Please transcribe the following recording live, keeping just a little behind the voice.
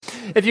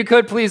If you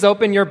could, please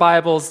open your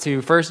Bibles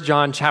to 1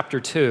 John chapter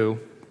 2.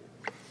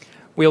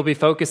 We'll be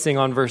focusing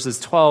on verses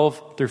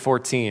 12 through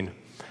 14.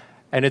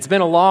 And it's been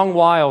a long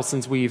while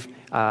since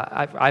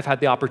I've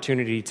had the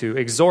opportunity to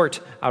exhort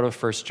out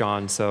of 1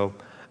 John, so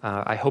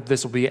I hope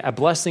this will be a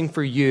blessing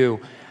for you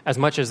as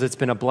much as it's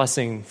been a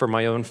blessing for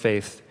my own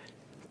faith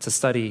to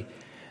study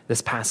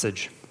this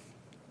passage.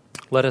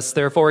 Let us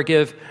therefore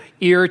give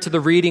ear to the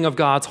reading of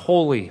God's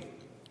holy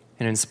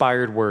and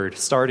inspired word,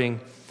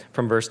 starting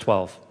from verse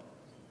 12.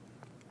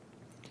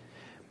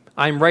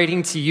 I'm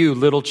writing to you,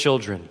 little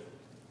children,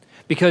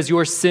 because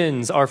your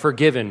sins are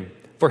forgiven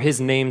for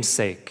his name's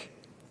sake.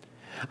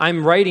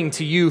 I'm writing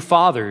to you,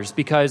 fathers,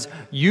 because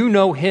you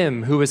know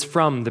him who is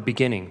from the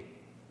beginning.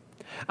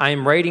 I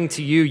am writing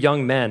to you,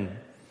 young men,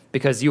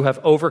 because you have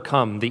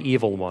overcome the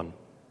evil one.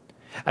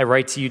 I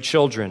write to you,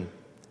 children,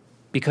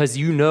 because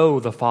you know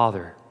the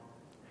Father.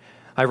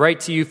 I write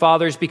to you,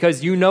 fathers,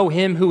 because you know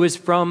him who is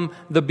from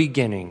the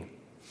beginning.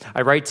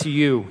 I write to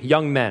you,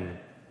 young men,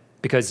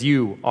 because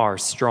you are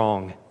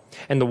strong,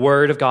 and the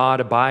word of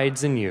God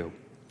abides in you,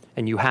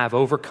 and you have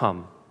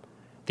overcome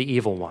the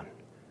evil one.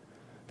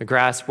 The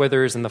grass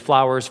withers and the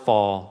flowers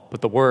fall, but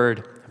the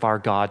word of our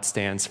God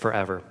stands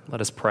forever. Let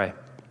us pray.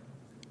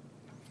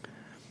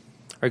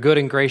 Our good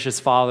and gracious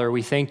Father,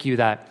 we thank you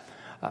that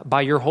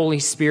by your Holy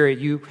Spirit,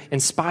 you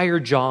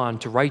inspired John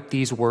to write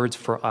these words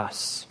for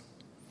us.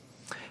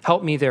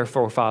 Help me,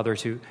 therefore, Father,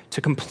 to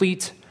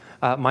complete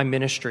my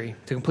ministry,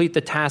 to complete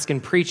the task in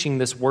preaching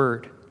this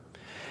word.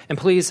 And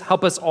please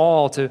help us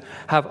all to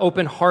have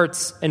open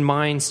hearts and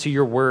minds to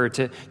your word,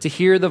 to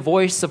hear the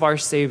voice of our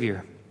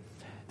Savior,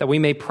 that we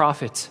may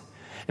profit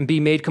and be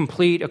made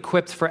complete,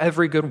 equipped for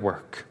every good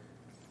work.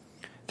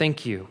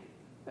 Thank you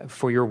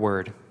for your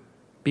word.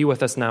 Be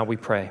with us now, we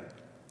pray.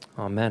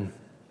 Amen.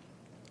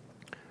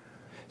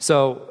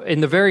 So,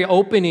 in the very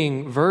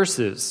opening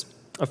verses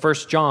of 1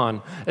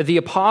 John, the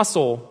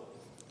apostle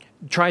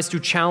tries to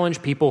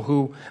challenge people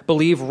who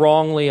believe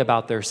wrongly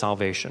about their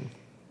salvation.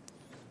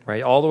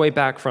 Right, all the way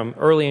back from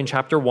early in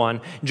chapter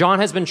 1, John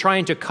has been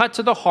trying to cut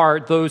to the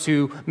heart those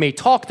who may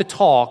talk the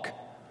talk,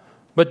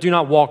 but do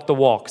not walk the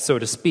walk, so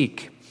to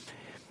speak.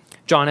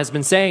 John has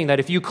been saying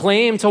that if you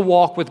claim to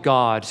walk with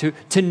God,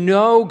 to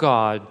know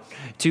God,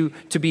 to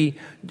be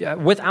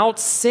without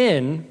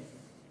sin,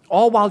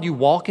 all while you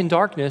walk in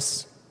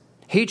darkness,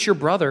 hate your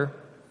brother,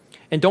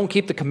 and don't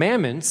keep the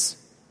commandments,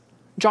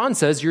 John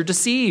says you're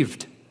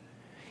deceived.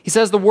 He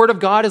says the word of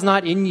God is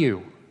not in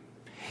you.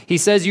 He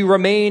says you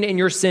remain in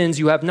your sins.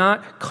 You have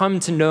not come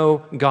to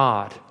know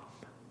God.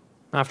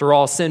 After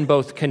all, sin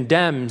both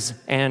condemns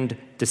and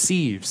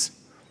deceives.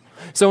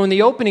 So in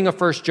the opening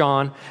of 1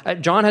 John,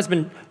 John has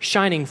been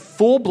shining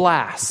full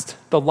blast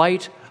the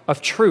light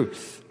of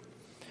truth.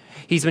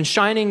 He's been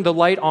shining the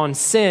light on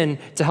sin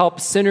to help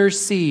sinners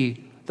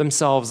see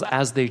themselves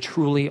as they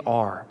truly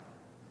are.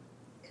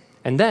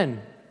 And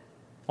then,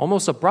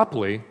 almost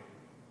abruptly,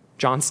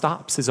 John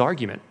stops his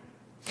argument.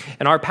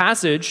 In our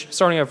passage,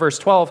 starting at verse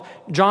 12,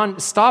 John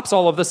stops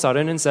all of a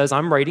sudden and says,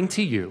 I'm writing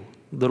to you,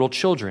 little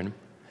children,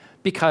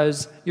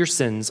 because your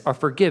sins are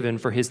forgiven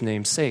for his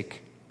name's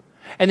sake.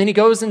 And then he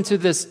goes into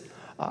this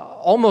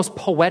almost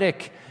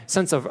poetic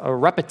sense of a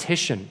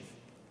repetition.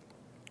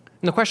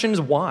 And the question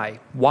is why?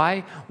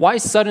 Why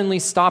suddenly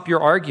stop your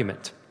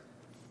argument?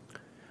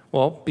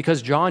 Well,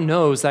 because John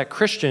knows that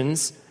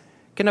Christians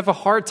can have a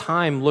hard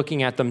time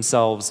looking at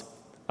themselves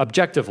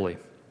objectively.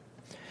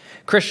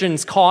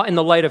 Christians caught in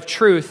the light of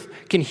truth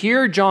can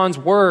hear John's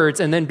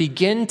words and then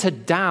begin to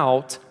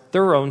doubt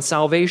their own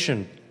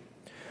salvation.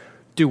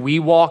 Do we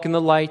walk in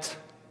the light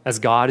as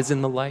God is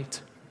in the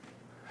light?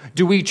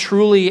 Do we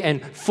truly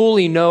and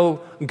fully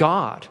know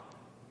God?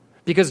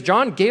 Because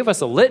John gave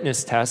us a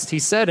litmus test. He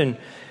said in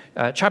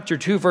chapter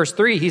 2, verse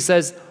 3, he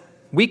says,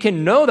 we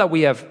can know that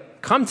we have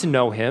come to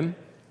know him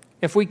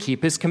if we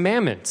keep his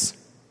commandments.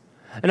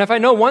 And if I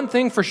know one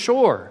thing for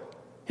sure,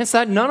 it's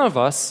that none of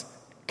us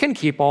can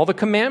keep all the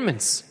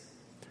commandments.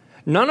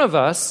 None of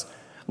us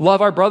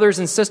love our brothers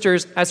and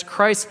sisters as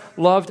Christ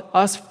loved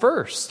us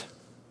first.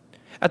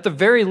 At the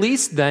very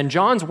least, then,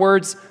 John's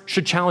words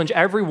should challenge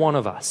every one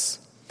of us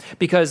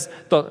because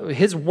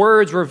his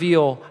words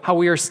reveal how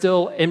we are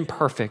still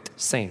imperfect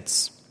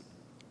saints.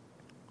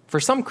 For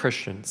some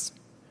Christians,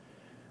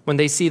 when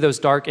they see those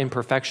dark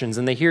imperfections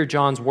and they hear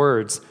John's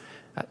words,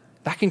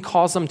 that can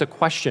cause them to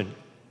question,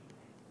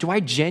 do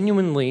I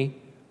genuinely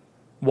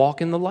walk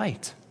in the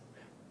light?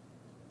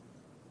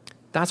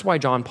 That's why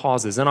John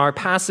pauses. In our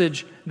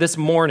passage this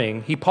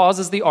morning, he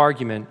pauses the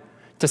argument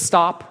to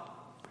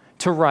stop,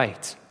 to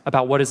write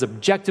about what is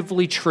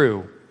objectively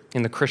true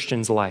in the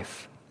Christian's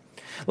life.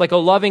 Like a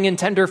loving and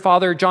tender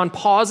father, John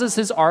pauses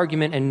his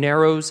argument and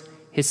narrows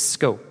his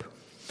scope.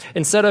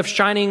 Instead of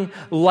shining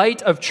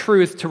light of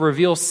truth to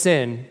reveal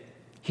sin,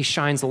 he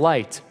shines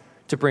light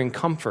to bring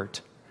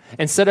comfort.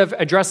 Instead of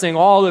addressing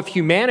all of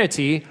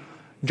humanity,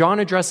 John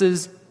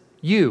addresses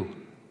you,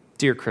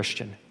 dear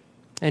Christian,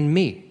 and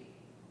me.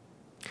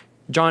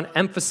 John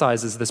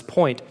emphasizes this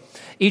point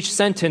Each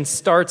sentence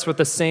starts with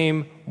the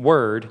same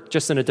word,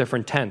 just in a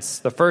different tense.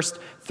 The first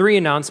three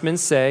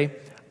announcements say,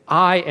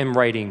 I am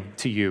writing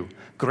to you,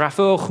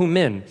 grapho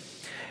humin.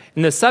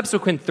 And the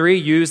subsequent three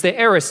use the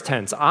aorist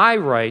tense, I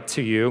write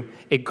to you,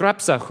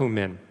 egrapsa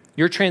humin.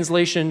 Your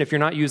translation, if you're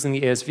not using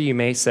the ESV, you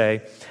may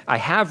say, I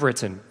have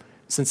written,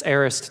 since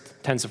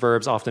aorist tense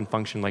verbs often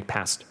function like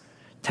past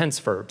tense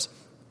verbs.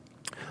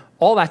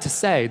 All that to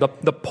say, the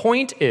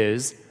point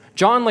is,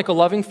 John, like a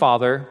loving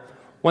father,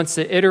 wants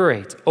to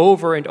iterate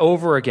over and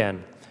over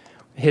again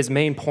his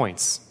main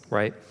points,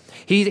 right?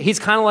 He's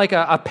kind of like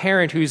a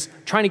parent who's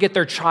trying to get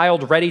their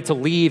child ready to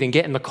leave and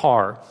get in the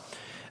car.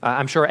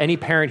 I'm sure any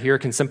parent here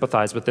can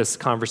sympathize with this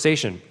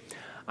conversation.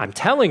 I'm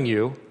telling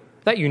you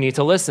that you need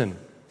to listen.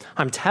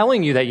 I'm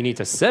telling you that you need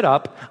to sit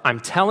up. I'm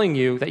telling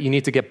you that you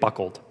need to get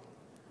buckled.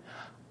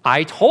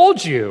 I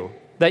told you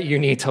that you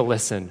need to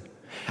listen.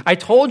 I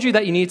told you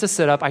that you need to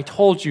sit up. I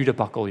told you to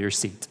buckle your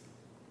seat.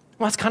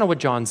 Well, that's kind of what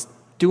John's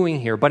doing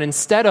here. But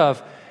instead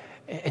of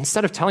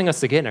telling us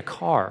to get in a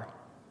car,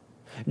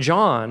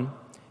 John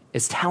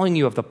is telling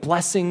you of the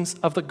blessings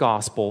of the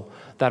gospel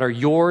that are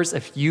yours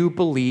if you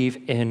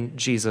believe in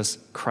Jesus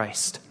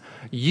Christ.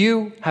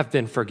 You have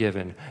been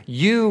forgiven.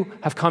 You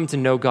have come to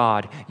know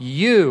God.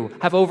 You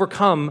have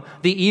overcome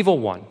the evil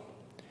one.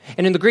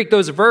 And in the Greek,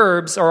 those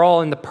verbs are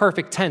all in the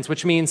perfect tense,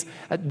 which means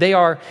they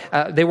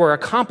were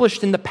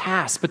accomplished in the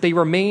past, but they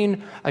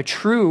remain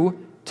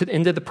true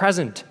into the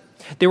present.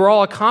 They were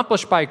all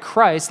accomplished by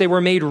Christ. They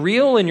were made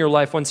real in your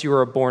life once you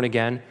were born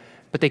again,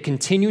 but they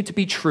continue to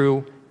be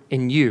true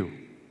in you.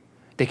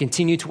 They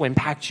continue to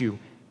impact you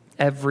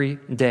every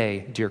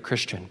day, dear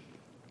Christian.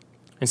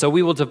 And so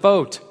we will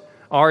devote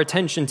our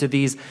attention to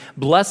these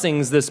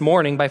blessings this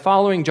morning by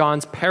following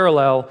John's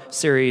parallel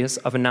series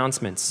of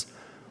announcements.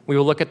 We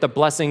will look at the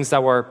blessings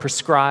that were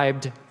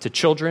prescribed to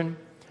children,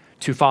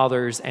 to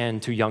fathers,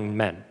 and to young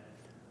men.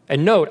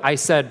 And note, I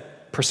said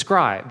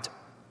prescribed,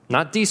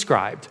 not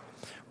described.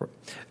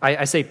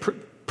 I say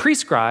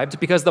prescribed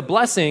because the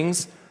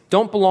blessings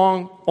don't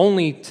belong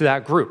only to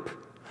that group.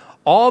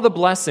 All the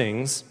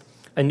blessings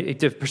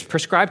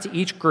prescribed to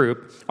each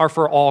group are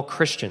for all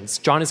Christians.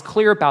 John is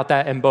clear about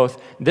that in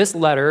both this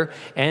letter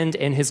and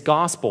in his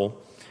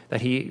gospel that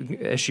he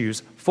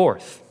issues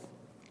forth.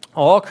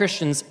 All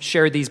Christians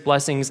share these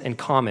blessings in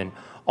common.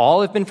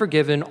 All have been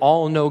forgiven,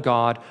 all know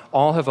God,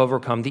 all have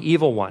overcome the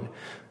evil one.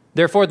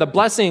 Therefore, the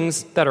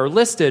blessings that are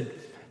listed,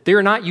 they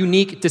are not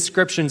unique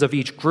descriptions of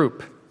each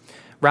group.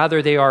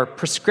 Rather, they are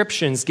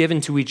prescriptions given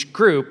to each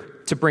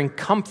group to bring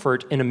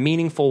comfort in a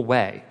meaningful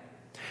way.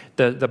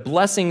 The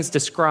blessings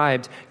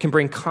described can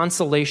bring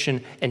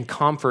consolation and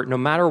comfort no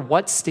matter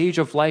what stage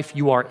of life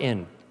you are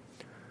in.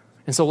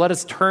 And so let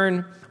us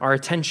turn our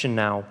attention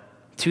now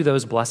to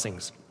those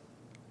blessings.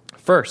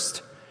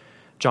 First,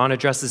 John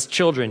addresses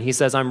children. He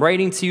says, I'm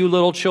writing to you,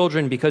 little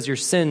children, because your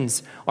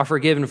sins are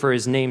forgiven for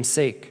his name's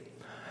sake.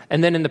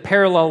 And then in the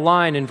parallel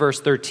line in verse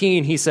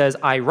 13, he says,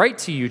 I write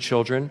to you,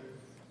 children,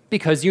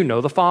 because you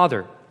know the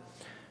Father.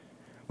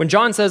 When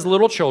John says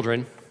little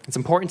children, it's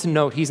important to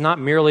note he's not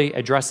merely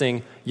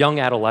addressing young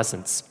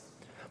adolescents.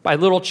 By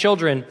little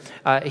children,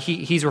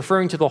 he's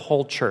referring to the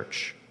whole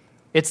church.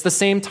 It's the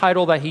same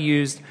title that he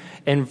used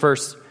in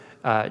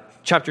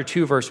chapter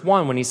 2, verse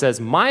 1, when he says,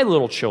 my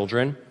little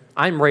children,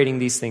 I'm writing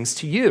these things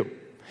to you.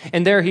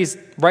 And there he's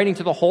writing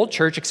to the whole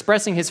church,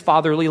 expressing his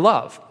fatherly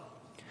love.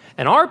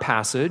 In our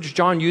passage,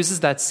 John uses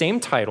that same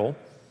title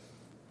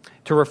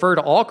to refer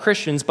to all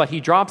Christians, but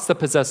he drops the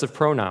possessive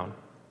pronoun.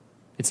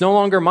 It's no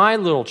longer my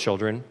little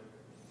children,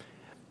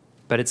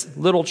 but it's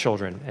little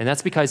children. And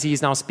that's because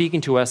he's now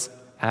speaking to us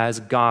as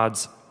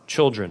God's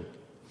children.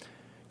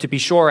 To be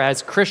sure,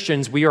 as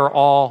Christians, we are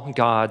all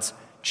God's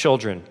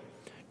children.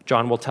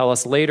 John will tell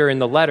us later in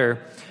the letter,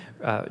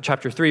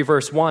 chapter 3,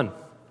 verse 1,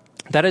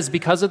 that is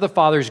because of the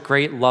Father's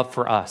great love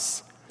for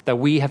us, that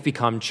we have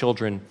become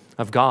children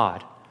of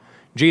God.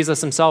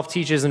 Jesus himself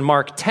teaches in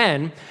Mark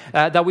 10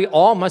 that we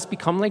all must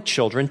become like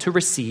children to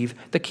receive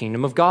the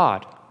kingdom of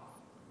God.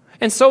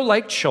 And so,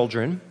 like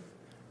children,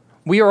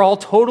 we are all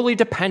totally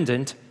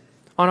dependent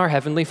on our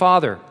Heavenly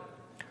Father.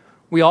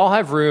 We all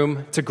have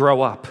room to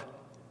grow up.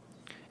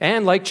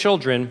 And like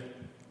children,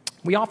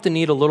 we often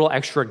need a little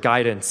extra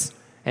guidance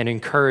and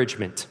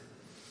encouragement.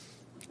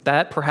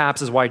 That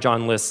perhaps is why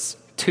John lists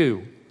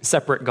 2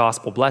 separate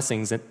gospel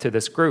blessings to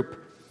this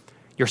group.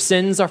 Your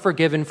sins are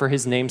forgiven for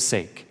his name's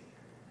sake,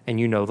 and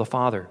you know the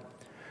Father.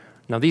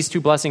 Now, these 2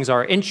 blessings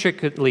are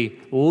intricately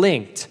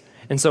linked,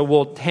 and so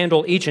we'll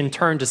handle each in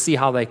turn to see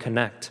how they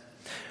connect.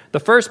 The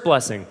first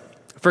blessing,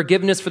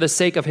 forgiveness for the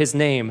sake of his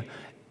name,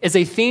 is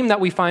a theme that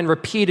we find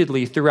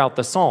repeatedly throughout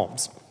the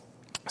Psalms.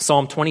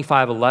 Psalm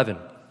 25:11,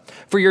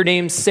 for your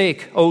name's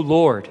sake, O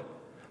Lord,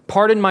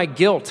 pardon my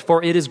guilt,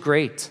 for it is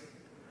great.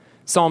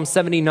 Psalm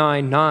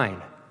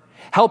 79:9,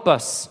 help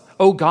us,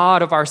 O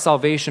God of our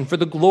salvation, for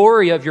the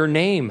glory of your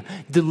name,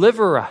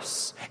 deliver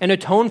us and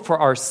atone for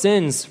our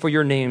sins for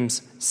your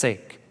name's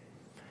sake.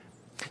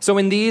 So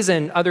in these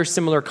and other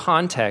similar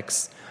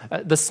contexts,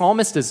 the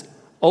psalmist is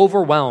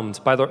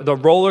overwhelmed by the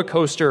roller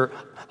coaster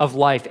of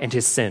life and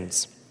his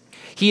sins.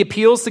 He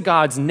appeals to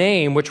God's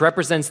name, which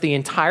represents the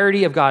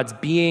entirety of God's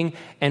being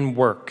and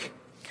work.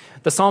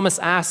 The psalmist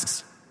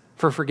asks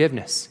for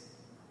forgiveness,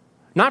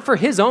 not for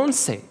his own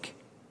sake,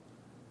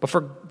 but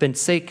for the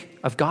sake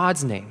of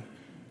God's name.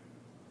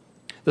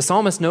 The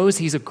psalmist knows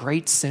he's a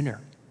great sinner.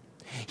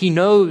 He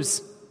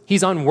knows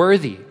he's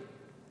unworthy,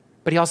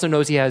 but he also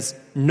knows he has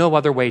no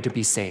other way to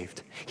be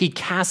saved. He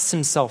casts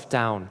himself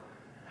down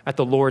at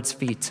the Lord's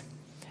feet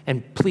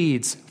and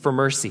pleads for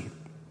mercy.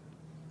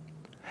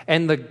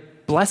 And the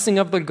blessing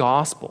of the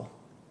gospel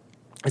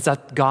is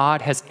that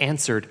God has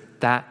answered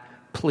that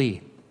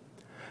plea.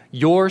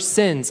 Your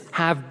sins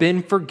have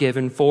been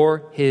forgiven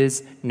for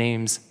his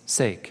name's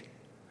sake.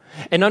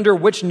 And under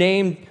which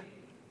name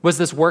was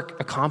this work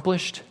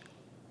accomplished?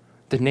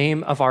 The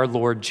name of our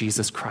Lord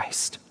Jesus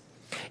Christ.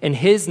 In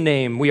his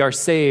name we are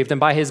saved, and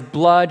by his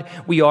blood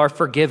we are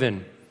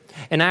forgiven.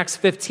 In Acts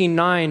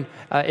 15:9,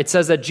 it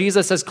says that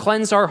Jesus has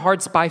cleansed our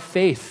hearts by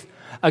faith,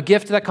 a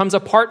gift that comes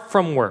apart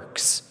from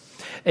works,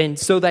 and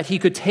so that he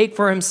could take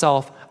for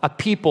himself a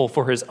people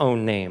for his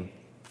own name.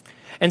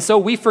 And so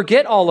we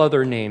forget all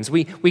other names.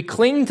 We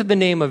cling to the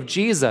name of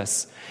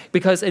Jesus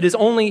because it is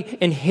only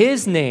in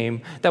his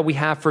name that we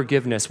have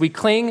forgiveness. We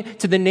cling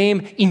to the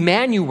name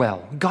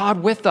Emmanuel,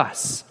 God with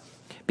us,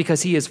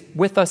 because he is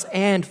with us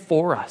and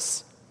for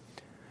us.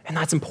 And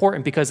that's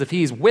important because if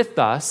he's with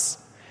us,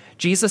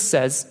 Jesus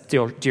says,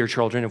 dear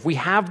children, if we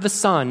have the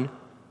Son,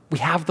 we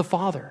have the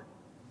Father.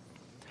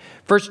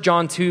 1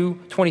 John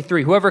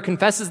 2:23, whoever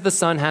confesses the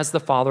Son has the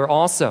Father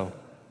also.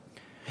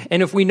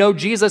 And if we know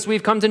Jesus,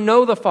 we've come to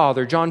know the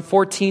Father, John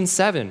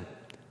 14:7.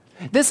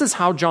 This is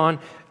how John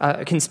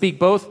can speak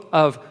both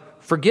of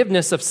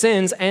forgiveness of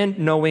sins and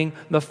knowing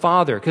the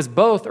Father, because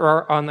both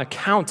are on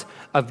account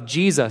of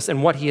Jesus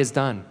and what he has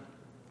done.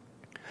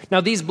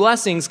 Now, these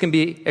blessings can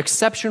be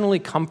exceptionally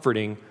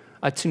comforting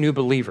to new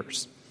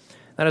believers.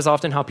 That is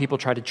often how people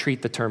try to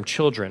treat the term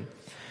children.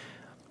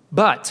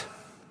 But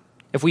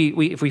if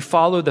we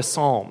follow the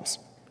Psalms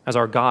as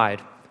our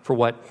guide for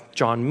what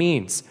John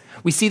means,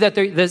 we see that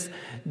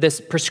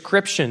this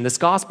prescription, this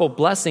gospel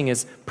blessing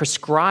is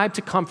prescribed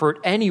to comfort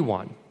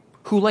anyone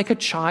who, like a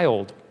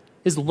child,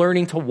 is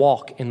learning to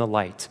walk in the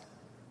light,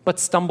 but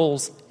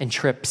stumbles and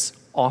trips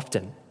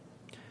often.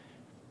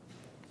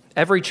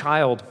 Every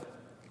child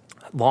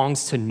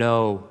longs to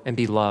know and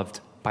be loved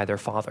by their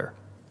father.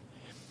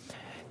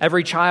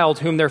 Every child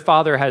whom their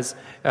father has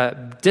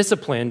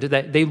disciplined,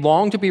 that they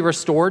long to be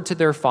restored to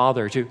their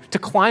father, to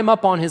climb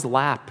up on his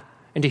lap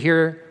and to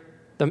hear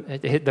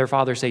their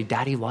father say,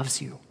 "Daddy loves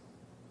you.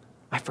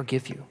 I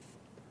forgive you."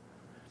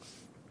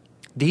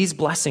 These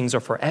blessings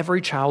are for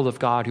every child of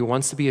God who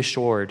wants to be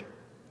assured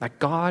that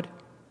God,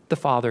 the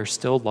Father,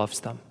 still loves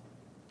them.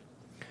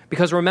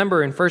 Because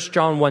remember, in 1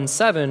 John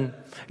 1:7,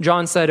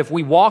 John said, if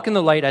we walk in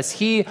the light as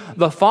he,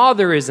 the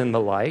Father, is in the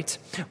light,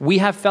 we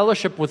have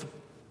fellowship with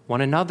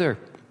one another.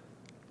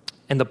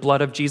 And the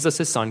blood of Jesus,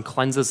 his Son,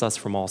 cleanses us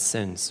from all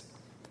sins.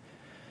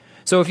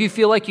 So if you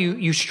feel like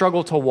you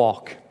struggle to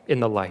walk in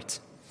the light,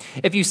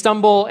 if you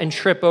stumble and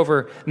trip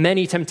over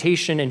many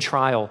temptation and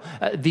trial,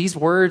 these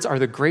words are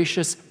the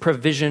gracious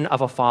provision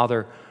of a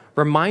Father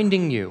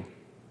reminding you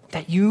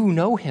that you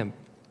know him.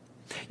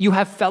 You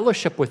have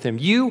fellowship with him.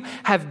 You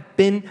have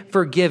been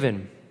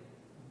forgiven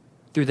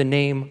through the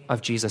name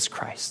of Jesus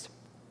Christ.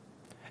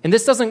 And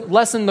this doesn't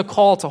lessen the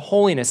call to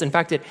holiness. In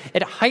fact,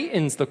 it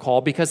heightens the call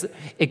because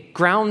it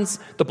grounds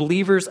the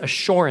believer's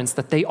assurance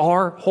that they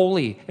are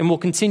holy and will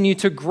continue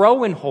to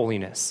grow in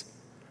holiness.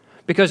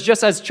 Because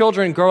just as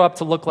children grow up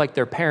to look like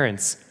their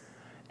parents,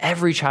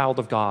 every child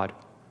of God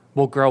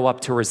will grow up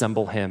to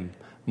resemble him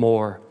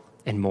more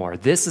and more.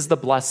 This is the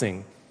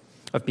blessing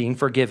of being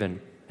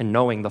forgiven and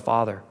knowing the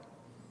Father.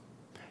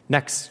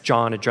 Next,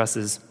 John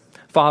addresses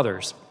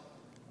fathers.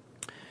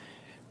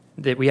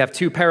 We have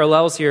two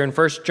parallels here in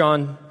 1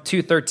 John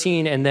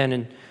 2:13, and then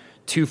in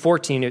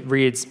 2:14 it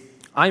reads,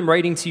 I'm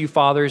writing to you,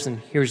 fathers,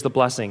 and here's the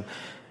blessing,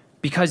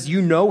 because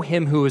you know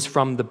him who is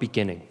from the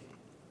beginning.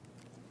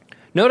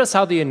 Notice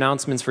how the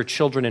announcements for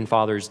children and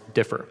fathers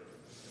differ.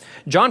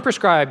 John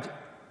prescribed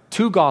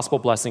 2 gospel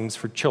blessings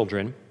for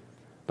children,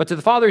 but to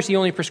the fathers he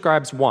only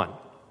prescribes 1.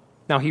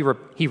 Now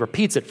he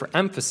repeats it for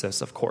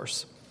emphasis, of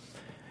course.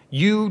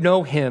 You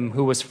know him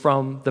who was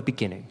from the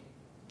beginning.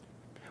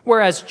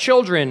 Whereas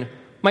children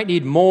might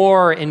need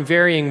more and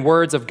varying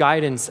words of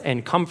guidance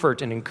and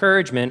comfort and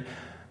encouragement,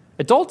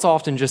 adults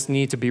often just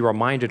need to be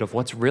reminded of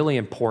what's really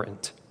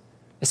important,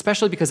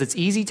 especially because it's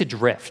easy to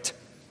drift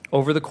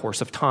over the course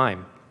of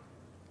time.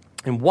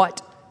 And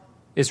what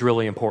is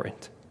really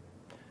important?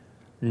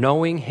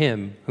 Knowing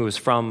him who is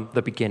from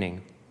the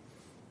beginning.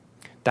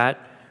 That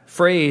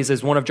phrase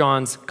is one of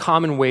John's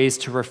common ways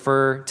to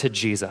refer to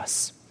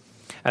Jesus,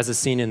 as is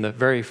seen in the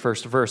very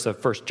first verse of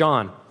 1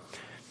 John.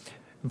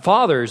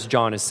 Fathers,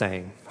 John is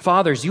saying,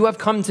 fathers, you have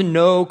come to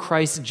know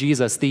Christ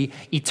Jesus, the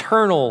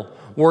eternal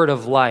word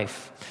of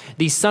life,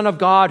 the Son of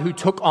God who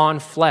took on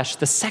flesh,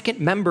 the second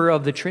member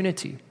of the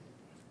Trinity.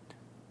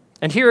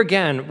 And here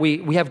again,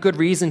 we have good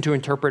reason to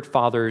interpret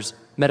fathers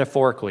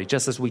metaphorically,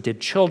 just as we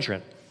did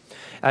children.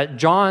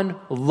 John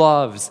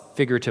loves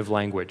figurative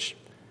language,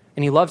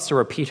 and he loves to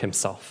repeat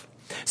himself.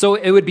 So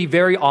it would be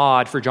very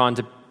odd for John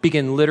to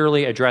begin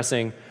literally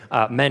addressing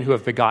men who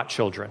have begot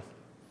children.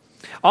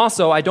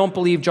 Also, I don't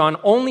believe John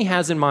only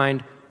has in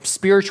mind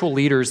spiritual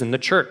leaders in the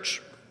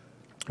church.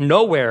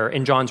 Nowhere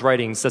in John's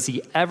writings does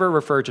he ever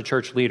refer to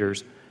church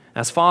leaders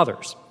as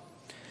fathers.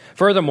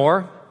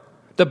 Furthermore,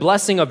 the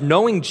blessing of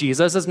knowing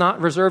Jesus is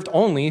not reserved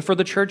only for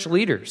the church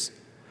leaders.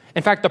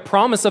 In fact, the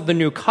promise of the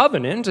new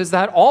covenant is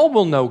that all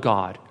will know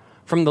God,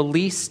 from the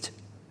least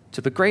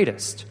to the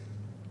greatest.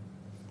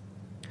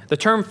 The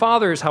term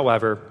fathers,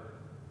 however,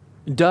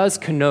 does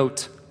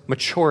connote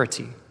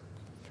maturity.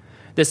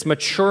 This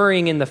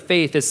maturing in the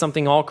faith is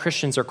something all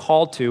Christians are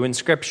called to in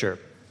Scripture.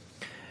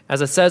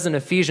 As it says in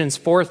Ephesians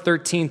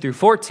 4:13 through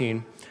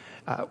 14,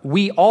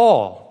 we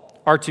all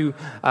are to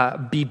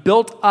be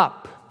built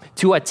up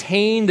to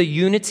attain the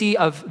unity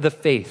of the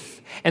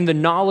faith and the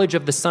knowledge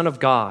of the Son of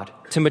God,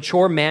 to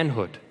mature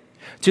manhood,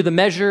 to the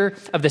measure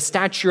of the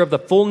stature of the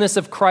fullness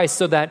of Christ,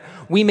 so that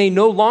we may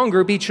no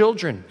longer be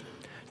children,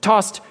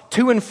 tossed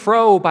to and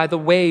fro by the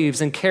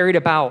waves and carried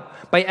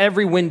about by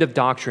every wind of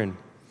doctrine,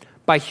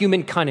 by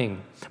human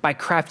cunning, by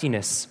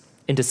craftiness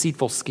and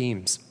deceitful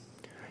schemes.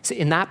 See,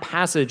 in that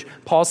passage,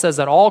 Paul says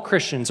that all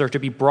Christians are to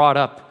be brought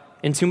up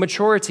into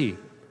maturity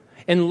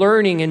in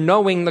learning and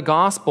knowing the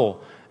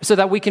gospel, so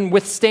that we can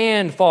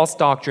withstand false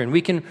doctrine,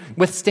 we can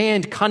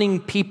withstand cunning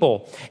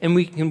people, and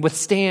we can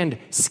withstand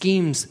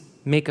schemes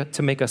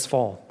to make us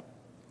fall.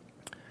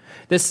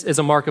 This is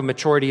a mark of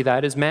maturity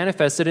that is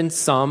manifested in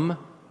some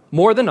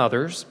more than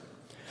others.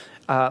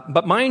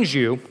 But mind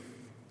you,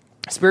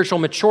 spiritual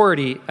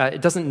maturity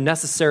it doesn't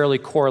necessarily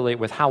correlate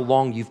with how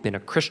long you've been a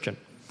Christian,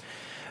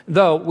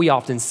 though we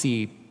often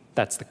see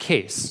that's the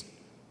case.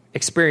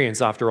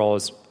 Experience, after all,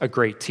 is a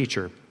great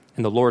teacher,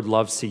 and the Lord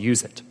loves to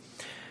use it.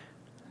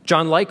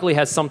 John likely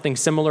has something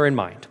similar in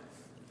mind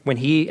when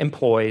he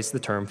employs the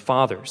term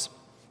fathers,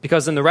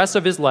 because in the rest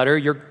of his letter,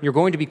 you're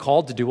going to be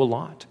called to do a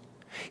lot.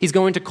 He's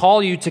going to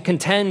call you to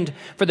contend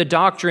for the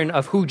doctrine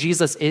of who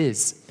Jesus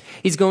is.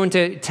 He's going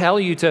to tell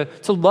you to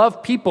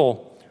love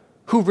people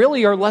who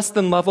really are less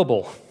than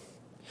lovable.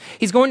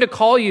 He's going to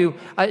call you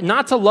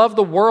not to love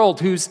the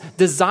world whose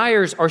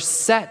desires are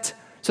set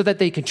so that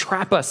they can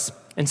trap us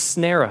and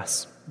snare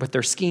us with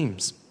their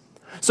schemes.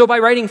 So by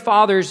writing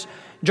fathers,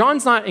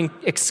 John's not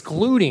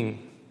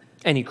excluding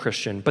any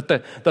Christian, but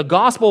the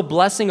gospel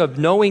blessing of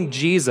knowing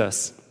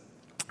Jesus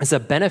is a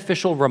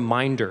beneficial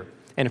reminder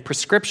and a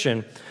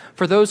prescription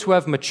for those who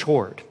have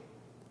matured.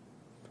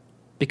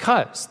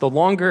 Because the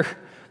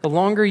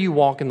longer you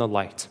walk in the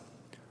light,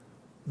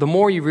 the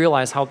more you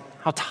realize how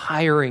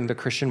tiring the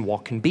Christian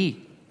walk can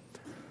be.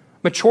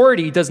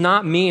 Maturity does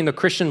not mean the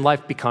Christian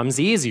life becomes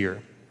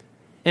easier.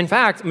 In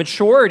fact,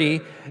 maturity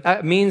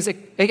means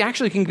it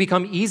actually can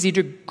become easy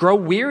to grow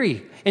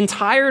weary and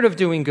tired of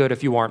doing good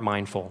if you aren't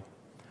mindful.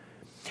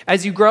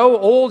 As you grow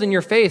old in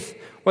your faith,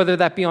 whether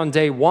that be on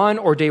day 1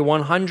 or day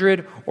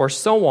 100 or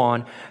so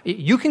on,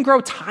 you can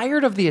grow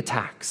tired of the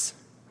attacks.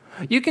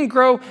 You can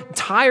grow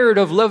tired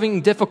of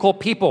loving difficult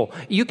people.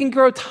 You can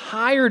grow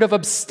tired of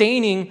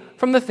abstaining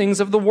from the things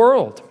of the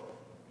world.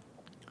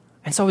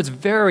 And so it's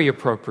very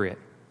appropriate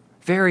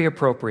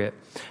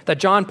that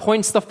John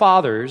points the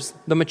fathers,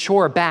 the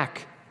mature,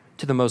 back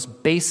to the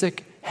most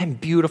basic and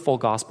beautiful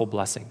gospel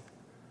blessing.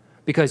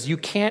 Because you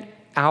can't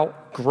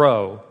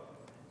outgrow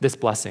this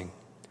blessing.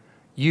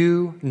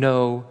 You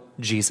know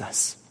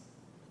Jesus.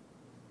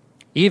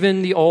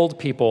 Even the old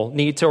people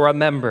need to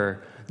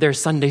remember their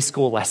Sunday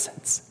school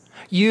lessons.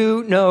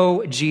 You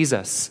know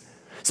Jesus.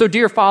 So,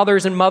 dear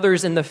fathers and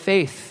mothers in the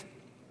faith,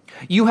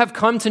 you have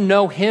come to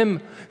know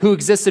him who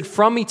existed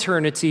from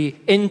eternity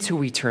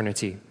into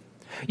eternity.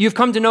 You've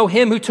come to know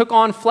him who took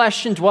on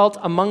flesh and dwelt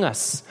among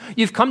us.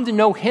 You've come to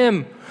know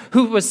him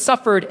who was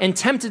suffered and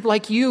tempted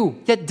like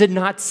you, yet did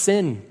not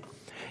sin.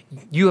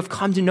 You have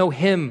come to know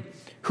him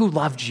who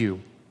loved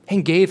you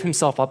and gave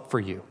himself up for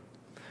you.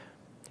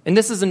 And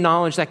this is a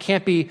knowledge that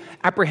can't be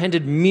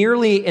apprehended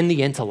merely in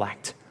the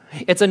intellect.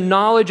 It's a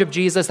knowledge of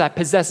Jesus that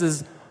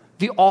possesses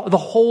the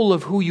whole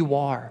of who you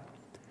are,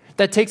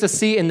 that takes a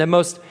seat in the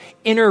most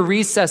inner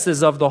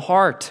recesses of the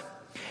heart.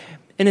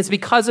 And it's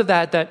because of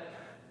that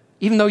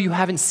even though you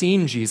haven't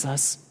seen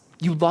Jesus,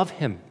 you love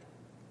him.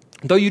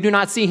 Though you do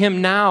not see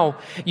him now,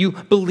 you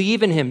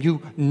believe in him,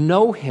 you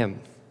know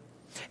him,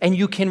 and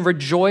you can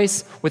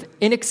rejoice with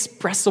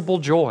inexpressible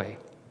joy,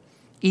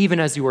 even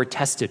as you are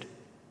tested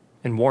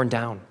and worn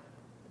down.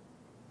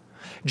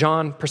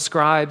 John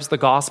prescribes the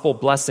gospel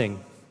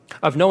blessing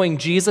of knowing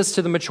Jesus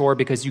to the mature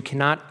because you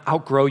cannot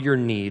outgrow your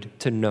need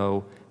to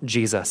know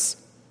Jesus.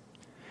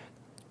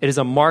 It is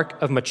a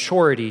mark of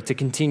maturity to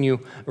continue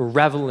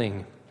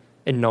reveling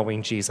in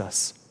knowing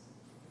Jesus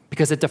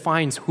because it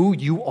defines who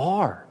you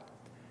are.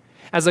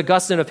 As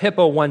Augustine of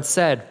Hippo once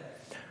said,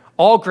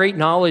 all great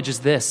knowledge is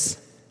this,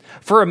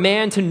 for a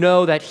man to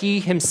know that he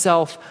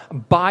himself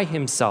by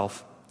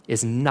himself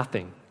is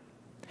nothing,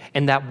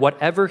 and that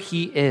whatever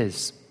he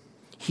is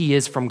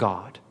from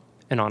God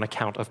and on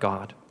account of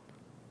God.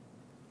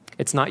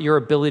 It's not your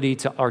ability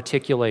to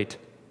articulate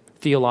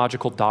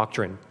theological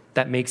doctrine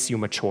that makes you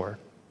mature.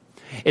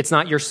 It's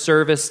not your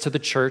service to the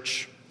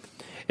church.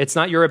 It's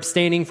not your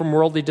abstaining from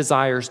worldly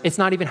desires. It's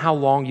not even how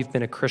long you've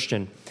been a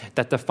Christian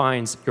that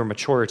defines your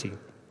maturity.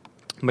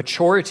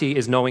 Maturity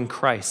is knowing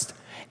Christ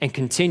and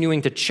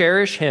continuing to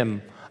cherish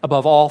him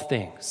above all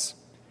things.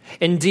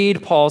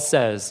 Indeed, Paul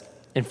says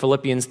in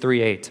Philippians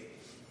 3:8,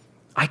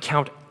 I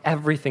count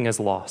everything as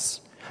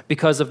loss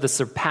because of the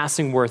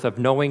surpassing worth of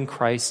knowing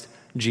Christ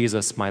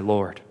Jesus my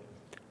Lord.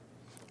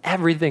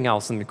 Everything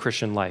else in the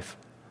Christian life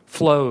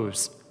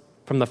flows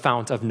from the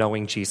fount of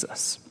knowing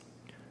Jesus.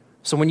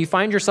 So when you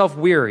find yourself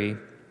weary,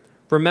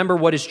 remember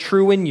what is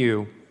true in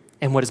you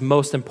and what is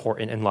most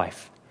important in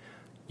life.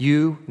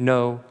 You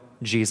know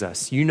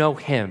Jesus. You know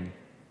him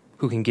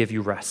who can give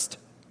you rest.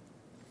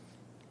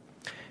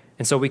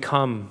 And so we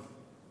come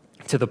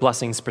to the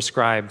blessings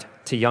prescribed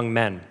to young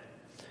men.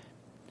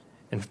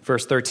 In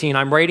verse 13,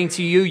 I'm writing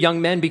to you,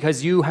 young men,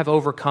 because you have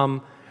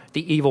overcome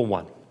the evil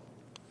one.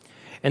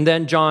 And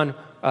then John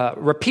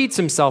repeats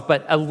himself,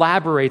 but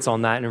elaborates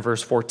on that in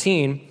verse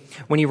 14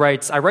 when he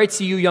writes, I write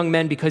to you, young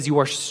men, because you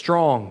are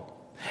strong,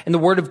 and the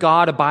word of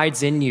God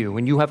abides in you,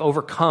 and you have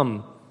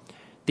overcome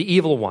the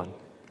evil one.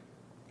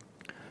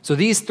 So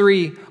these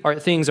three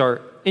things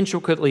are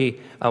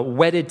intricately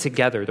wedded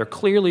together. They're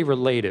clearly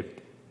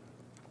related.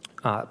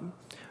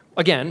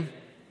 Again,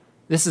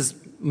 this is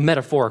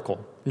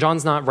metaphorical.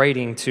 John's not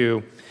writing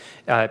to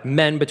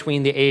men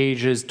between the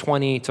ages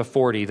 20 to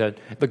 40.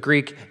 The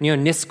Greek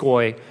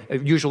niskoi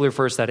usually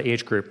refers to that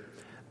age group.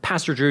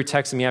 Pastor Drew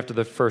texted me after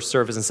the first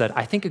service and said,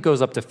 I think it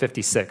goes up to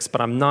 56, but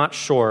I'm not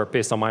sure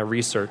based on my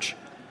research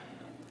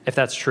if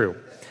that's true.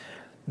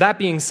 That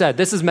being said,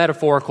 this is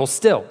metaphorical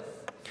still.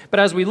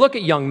 But as we look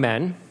at young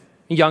men,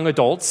 young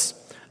adults,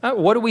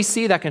 what do we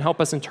see that can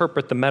help us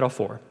interpret the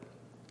metaphor?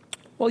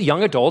 Well,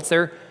 young adults,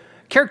 they're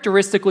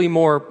characteristically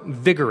more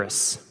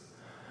vigorous,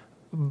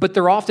 but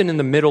they're often in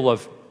the middle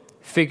of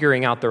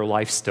figuring out their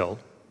life still.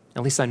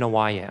 At least I know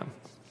I am.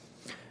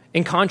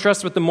 In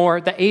contrast with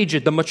the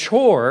aged, the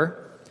mature,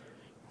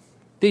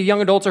 the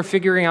young adults are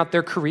figuring out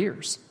their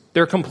careers.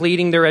 They're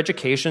completing their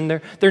education.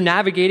 They're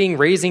navigating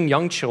raising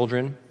young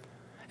children.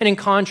 And in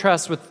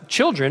contrast with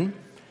children,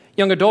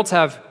 young adults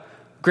have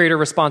greater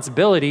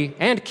responsibility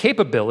and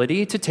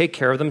capability to take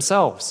care of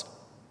themselves.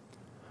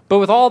 But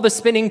with all the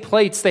spinning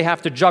plates they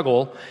have to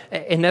juggle,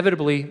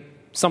 inevitably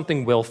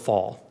something will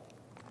fall.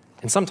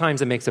 And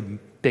sometimes it makes a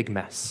big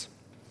mess.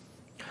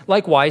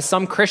 Likewise,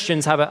 some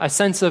Christians have a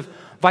sense of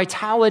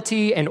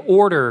vitality and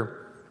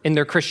order in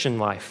their Christian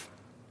life,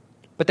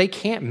 but they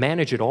can't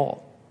manage it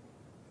all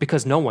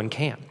because no one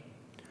can.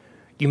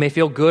 You may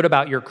feel good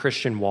about your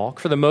Christian walk.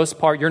 For the most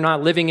part, you're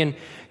not living in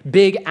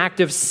big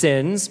active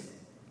sins.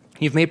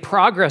 You've made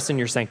progress in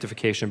your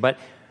sanctification, but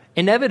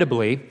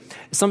inevitably,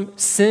 some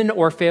sin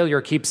or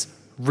failure keeps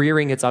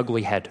rearing its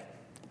ugly head.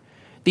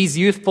 These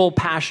youthful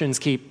passions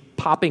keep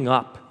popping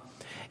up,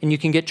 and you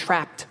can get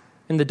trapped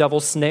in the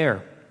devil's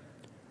snare.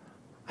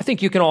 I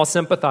think you can all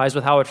sympathize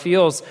with how it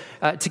feels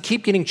to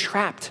keep getting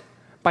trapped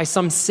by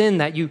some sin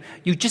that you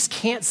just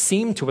can't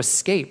seem to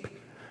escape.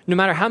 No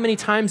matter how many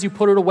times you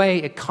put it away,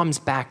 it comes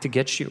back to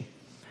get you.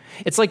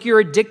 It's like you're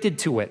addicted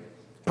to it.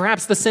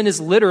 Perhaps the sin is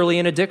literally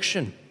an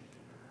addiction.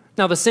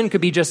 Now, the sin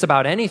could be just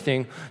about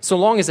anything, so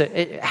long as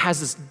it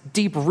has this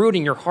deep root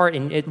in your heart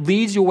and it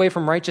leads you away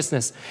from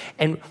righteousness.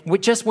 And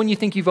just when you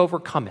think you've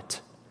overcome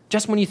it,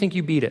 just when you think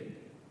you beat it,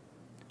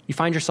 you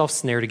find yourself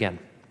snared again.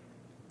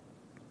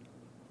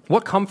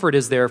 What comfort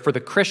is there for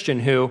the Christian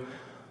who,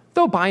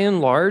 though by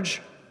and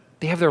large,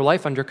 they have their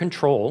life under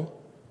control,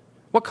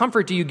 what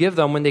comfort do you give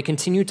them when they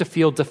continue to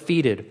feel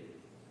defeated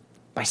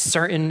by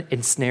certain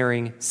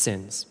ensnaring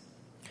sins?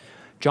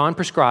 John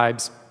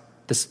prescribes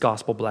this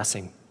gospel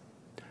blessing.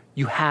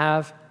 You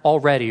have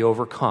already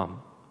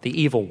overcome the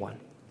evil one.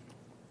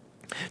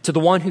 To the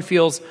one who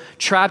feels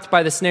trapped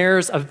by the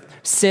snares of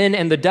sin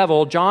and the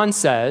devil, John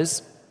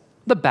says,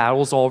 the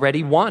battle's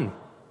already won.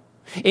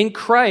 In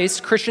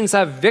Christ, Christians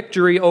have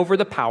victory over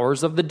the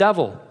powers of the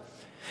devil.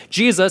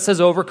 Jesus has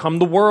overcome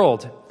the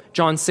world.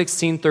 John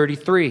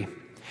 16:33.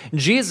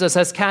 Jesus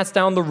has cast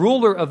down the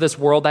ruler of this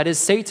world, that is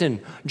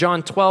Satan.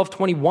 John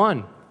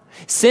 12:21.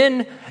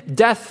 Sin,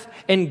 death,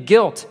 and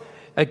guilt,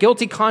 a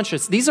guilty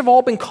conscience, these have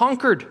all been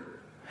conquered.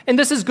 And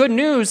this is good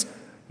news,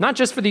 not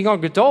just for the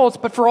young adults,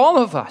 but for all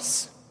of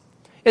us.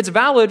 It's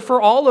valid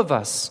for all of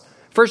us.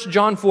 1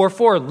 John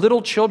 4:4,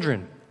 little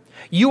children,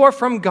 you are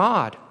from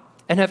God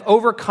and have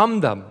overcome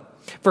them.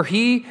 For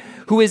he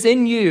who is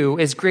in you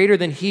is greater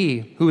than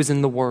he who is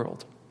in the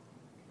world.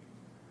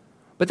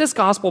 But this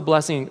gospel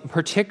blessing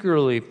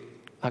particularly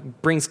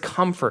brings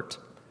comfort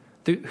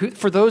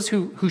for those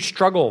who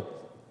struggle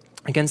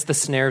against the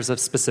snares of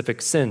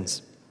specific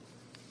sins.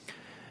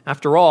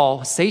 After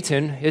all,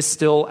 Satan is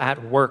still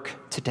at work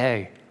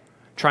today,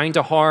 trying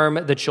to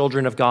harm the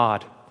children of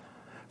God.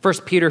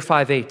 1 Peter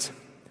 5:8,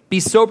 be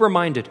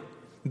sober-minded,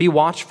 be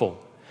watchful.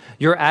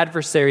 Your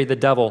adversary, the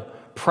devil,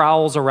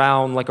 prowls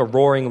around like a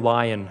roaring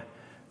lion,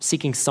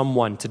 seeking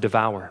someone to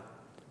devour.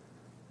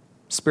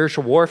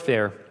 Spiritual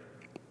warfare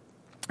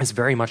is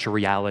very much a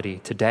reality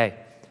today.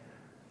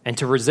 And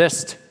to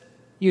resist,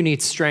 you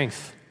need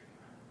strength.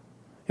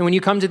 And when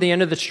you come to the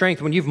end of the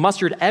strength, when you've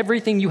mustered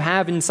everything you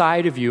have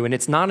inside of you and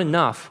it's not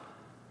enough,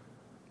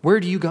 where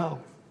do you go?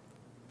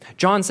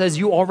 John says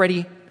you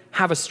already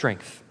have a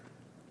strength.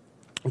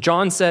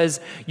 John says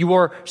you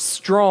are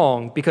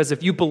strong because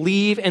if you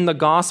believe in the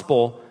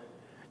gospel,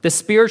 the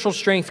spiritual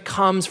strength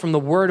comes from the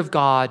word of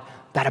God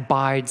that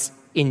abides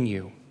in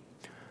you.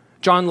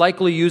 John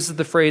likely uses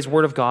the phrase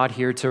word of God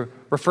here to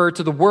refer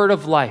to the word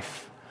of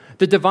life,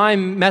 the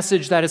divine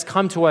message that has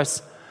come to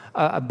us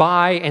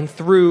by and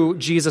through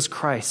Jesus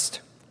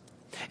Christ.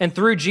 And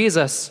through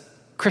Jesus,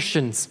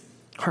 Christians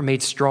are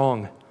made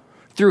strong.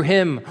 Through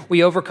him,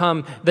 we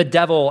overcome the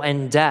devil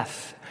and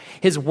death.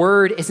 His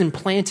word is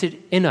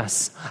implanted in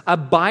us,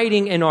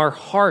 abiding in our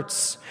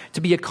hearts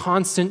to be a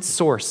constant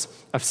source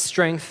of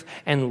strength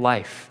and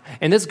life.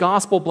 And this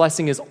gospel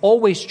blessing is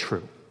always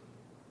true.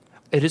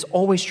 It is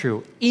always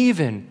true,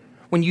 even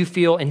when you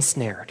feel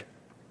ensnared.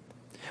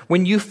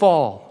 When you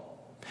fall,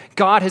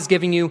 God has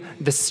given you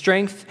the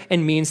strength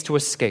and means to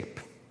escape.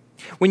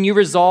 When you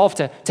resolve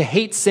to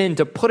hate sin,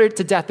 to put it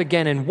to death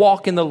again and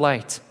walk in the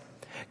light,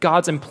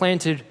 God's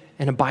implanted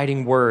and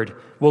abiding word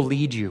will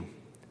lead you.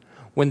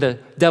 When the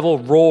devil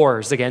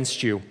roars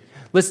against you,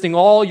 listing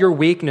all your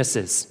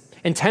weaknesses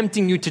and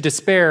tempting you to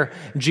despair,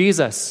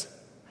 Jesus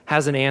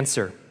has an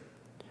answer.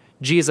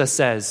 Jesus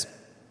says,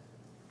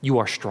 you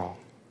are strong.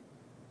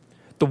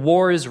 The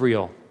war is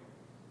real.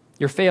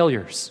 Your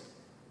failures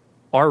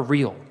are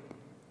real.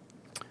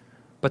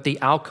 But the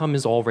outcome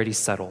is already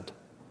settled.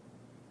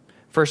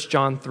 1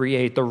 John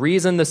 3:8, the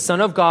reason the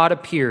Son of God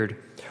appeared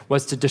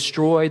was to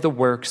destroy the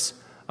works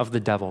of the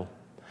devil.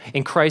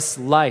 In Christ's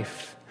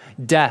life,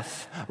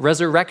 death,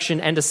 resurrection,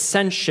 and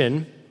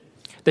ascension,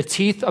 the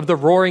teeth of the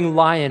roaring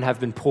lion have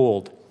been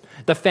pulled,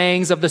 the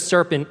fangs of the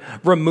serpent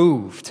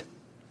removed.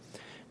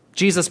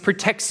 Jesus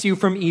protects you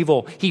from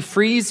evil. He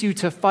frees you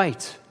to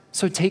fight.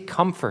 So take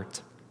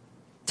comfort.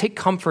 Take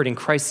comfort in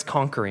Christ's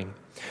conquering.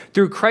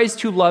 Through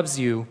Christ who loves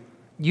you,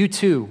 you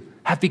too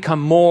have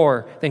become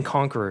more than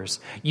conquerors.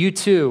 You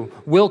too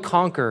will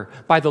conquer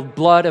by the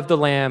blood of the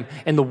Lamb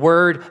and the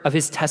word of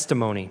his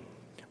testimony.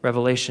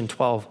 Revelation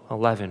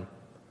 12:11.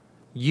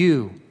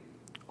 You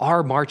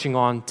are marching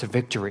on to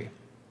victory,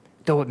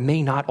 though it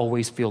may not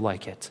always feel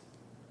like it.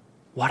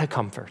 What a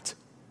comfort.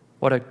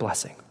 What a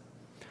blessing.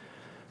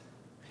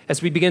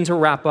 As we begin to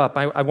wrap up,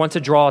 I want to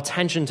draw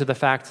attention to the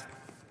fact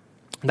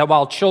that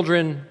while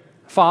children,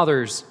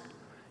 fathers,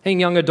 and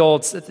young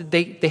adults,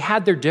 they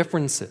had their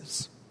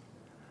differences.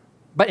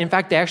 But in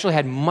fact, they actually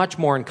had much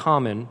more in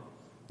common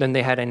than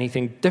they had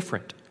anything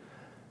different,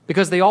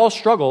 because they all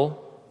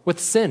struggle with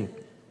sin.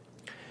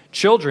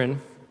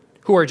 Children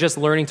who are just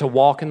learning to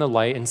walk in the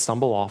light and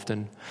stumble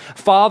often.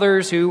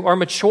 Fathers who are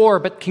mature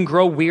but can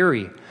grow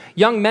weary.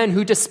 Young men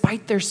who,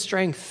 despite their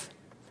strength,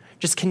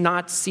 just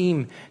cannot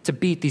seem to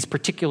beat these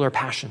particular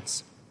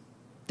passions.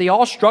 They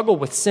all struggle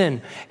with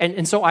sin.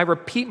 And so I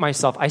repeat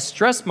myself, I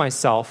stress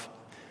myself,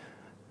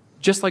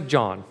 just like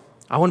John.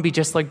 I want to be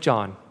just like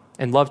John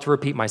and love to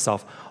repeat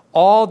myself.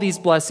 All these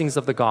blessings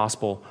of the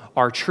gospel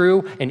are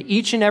true in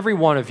each and every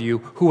one of you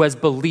who has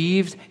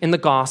believed in the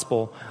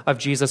gospel of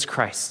Jesus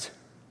Christ.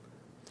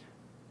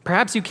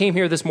 Perhaps you came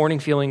here this morning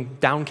feeling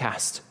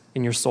downcast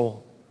in your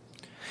soul.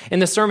 In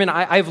the sermon,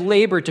 I've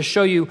labored to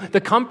show you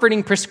the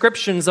comforting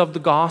prescriptions of the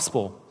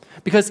gospel,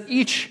 because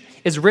each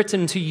is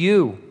written to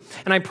you.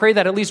 And I pray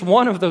that at least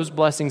one of those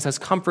blessings has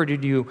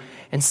comforted you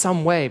in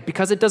some way,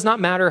 because it does not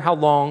matter how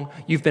long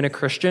you've been a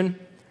Christian.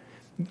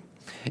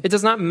 It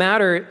does not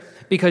matter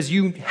because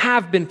you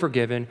have been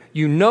forgiven,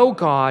 you know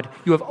God,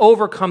 you have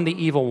overcome the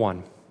evil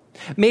one.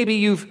 Maybe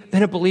you've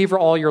been a believer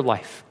all your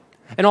life,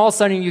 and all of a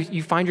sudden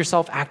you find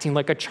yourself acting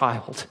like a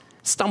child,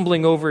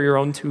 stumbling over your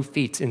own 2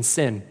 feet in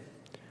sin.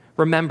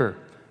 Remember,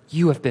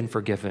 you have been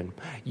forgiven.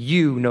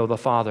 You know the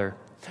Father.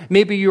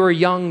 Maybe you are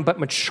young but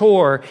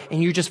mature,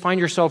 and you just find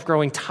yourself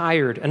growing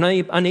tired and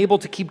unable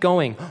to keep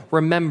going.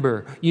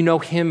 Remember, you know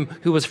him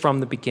who was from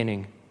the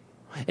beginning.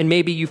 And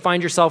maybe you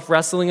find yourself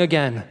wrestling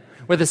again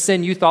with a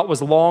sin you thought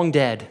was long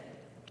dead.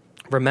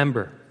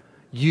 Remember,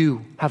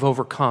 you have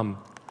overcome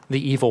the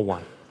evil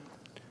one.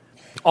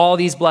 All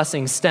these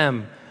blessings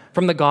stem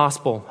from the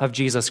gospel of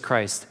Jesus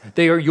Christ.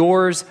 They are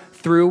yours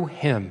through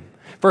him.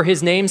 For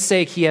his name's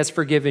sake, he has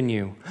forgiven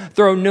you.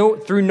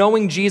 Through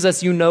knowing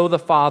Jesus, you know the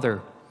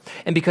Father.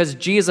 And because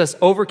Jesus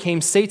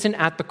overcame Satan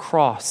at the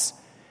cross,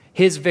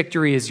 his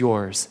victory is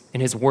yours,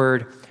 and his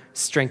word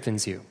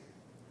strengthens you.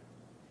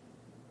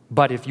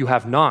 But if you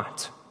have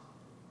not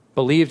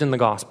believed in the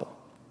gospel,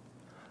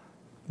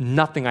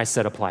 nothing I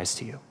said applies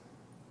to you.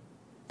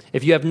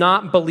 If you have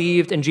not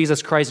believed in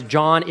Jesus Christ,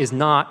 John is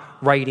not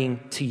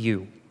writing to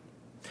you.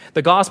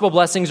 The gospel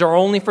blessings are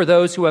only for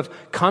those who have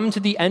come to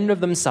the end of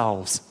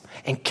themselves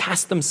and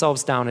cast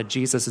themselves down at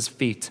Jesus'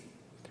 feet,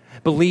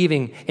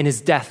 believing in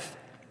his death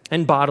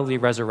and bodily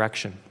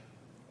resurrection.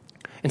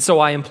 And so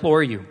I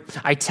implore you,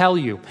 I tell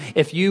you,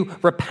 if you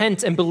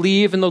repent and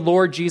believe in the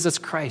Lord Jesus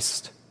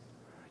Christ,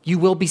 you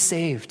will be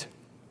saved.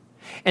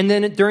 And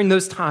then during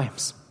those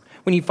times,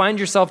 When you find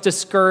yourself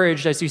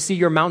discouraged as you see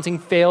your mounting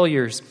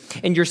failures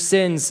and your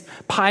sins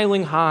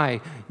piling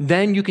high,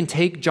 then you can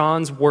take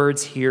John's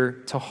words here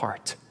to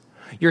heart.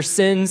 Your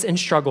sins and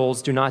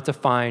struggles do not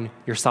define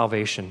your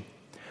salvation.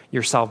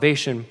 Your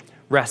salvation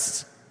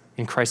rests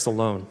in Christ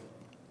alone.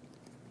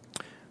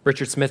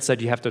 Richard Smith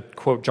said you have to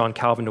quote John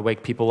Calvin to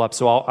wake people up,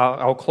 so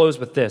I'll close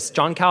with this.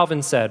 John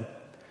Calvin said,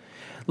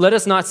 "Let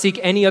us not seek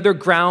any other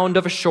ground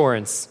of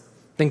assurance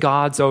than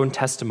God's own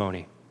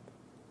testimony.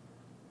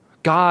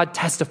 God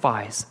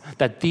testifies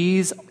that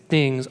these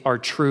things are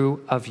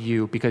true of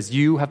you because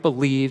you have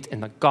believed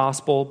in the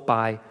gospel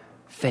by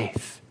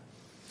faith.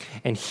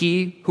 And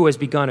he who has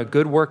begun a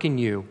good work in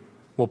you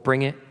will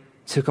bring it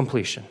to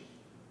completion."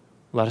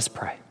 Let us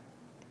pray.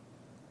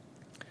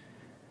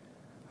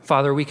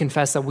 Father, we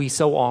confess that we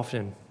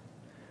struggle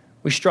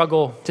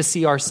to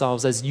see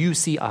ourselves as you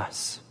see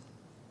us.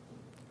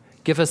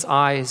 Give us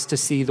eyes to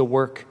see the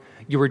work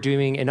you are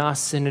doing in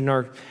us and in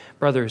our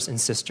brothers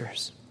and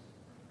sisters.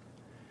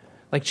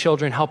 Like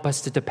children, help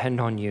us to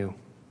depend on you.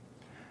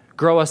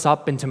 Grow us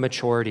up into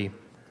maturity.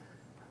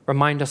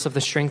 Remind us of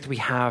the strength we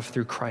have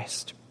through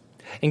Christ.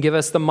 And give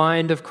us the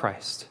mind of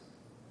Christ,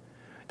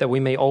 that we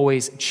may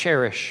always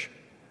cherish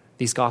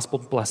these gospel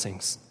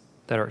blessings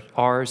that are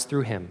ours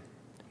through him.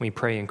 We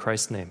pray in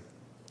Christ's name.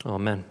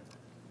 Amen.